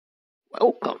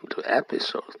Welcome to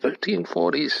episode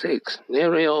 1346,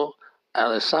 Nerio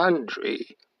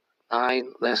Alessandri,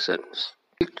 9 Lessons.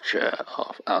 Picture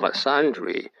of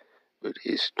Alessandri with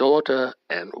his daughter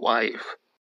and wife.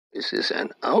 This is an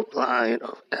outline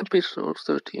of episode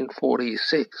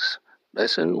 1346,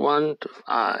 lesson 1 to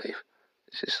 5.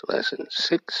 This is lesson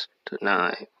 6 to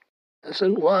 9.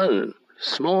 Lesson 1,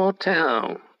 small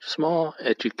town, small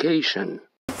education.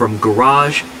 From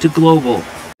garage to global.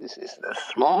 This is the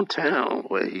small town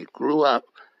where he grew up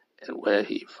and where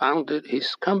he founded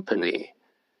his company.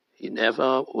 He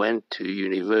never went to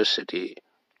university.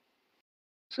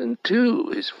 Lesson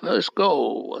 2, his first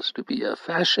goal was to be a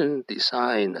fashion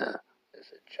designer.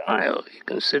 As a child, he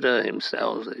considered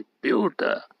himself a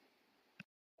builder.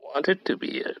 He wanted to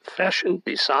be a fashion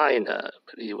designer,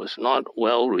 but he was not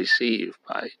well received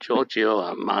by Giorgio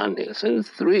Armani. Lesson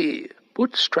 3,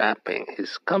 bootstrapping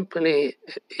his company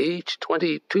at age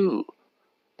 22.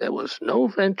 There was no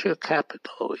venture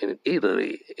capital in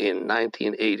Italy in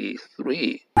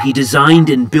 1983. He designed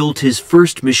and built his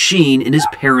first machine in his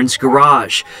parents'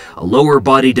 garage, a lower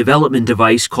body development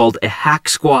device called a hack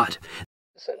squat.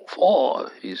 Lesson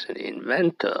 4, he's an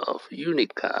inventor of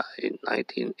Unica in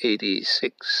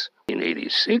 1986. In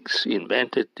 1986, he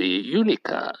invented the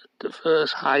Unica, the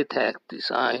first high-tech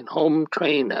design home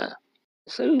trainer.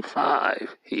 Lesson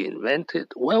 5, he invented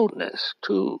wellness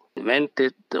too. He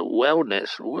invented the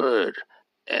wellness word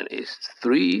and its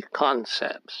 3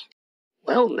 concepts.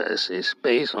 Wellness is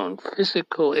based on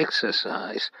physical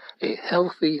exercise, a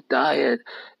healthy diet,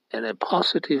 and a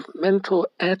positive mental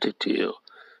attitude.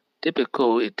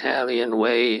 Typical Italian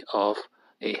way of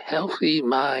a healthy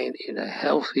mind in a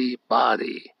healthy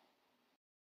body.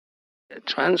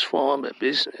 Transform a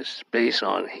business based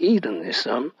on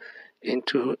hedonism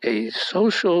into a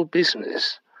social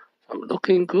business, from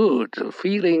looking good to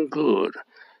feeling good,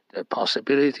 the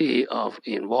possibility of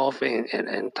involving an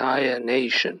entire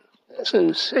nation.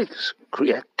 Lesson 6,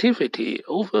 creativity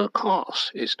over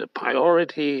cost is the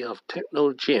priority of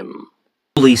Techno Gym.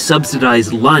 Fully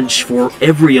subsidized lunch for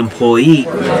every employee.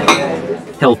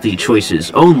 Healthy choices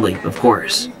only, of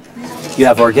course. You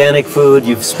have organic food,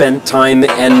 you've spent time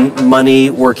and money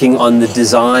working on the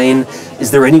design.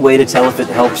 Is there any way to tell if it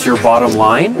helps your bottom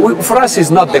line? For us, it's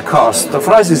not the cost.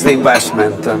 For us, it's the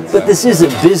investment. But this is a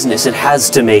business. It has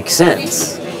to make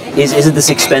sense. Isn't this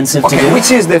expensive to do?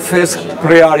 Which is the first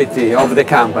priority of the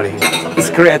company? It's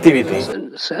creativity.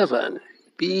 Lesson 7,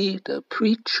 be the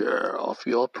preacher of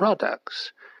your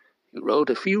products. He wrote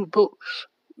a few books.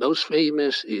 Most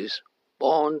famous is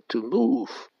Born to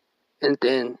Move. And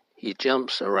then he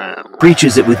jumps around.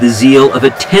 Preaches it with the zeal of a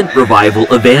tent revival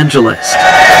evangelist.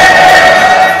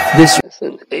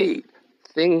 Lesson 8,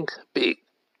 think big.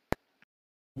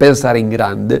 Pensare in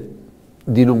grande,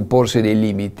 di non porsi dei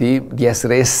limiti, di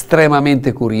essere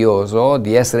estremamente curioso,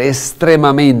 di essere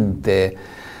estremamente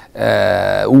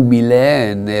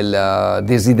umile nel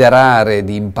desiderare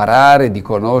di imparare, di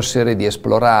conoscere, di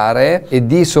esplorare e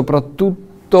di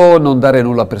soprattutto non dare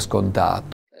nulla per scontato.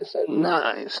 Lesson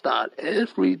 9, start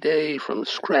every day from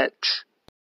scratch.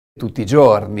 Tutti i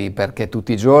giorni, perché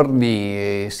tutti i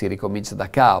giorni si ricomincia da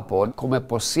capo. Come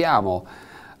possiamo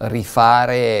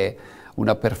rifare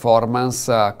una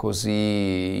performance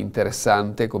così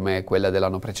interessante come quella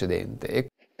dell'anno precedente?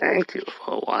 Thank you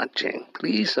for watching.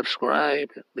 Please subscribe,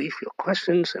 leave your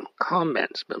questions and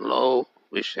comments below.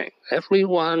 Wishing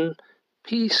everyone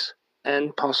peace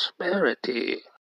and prosperity.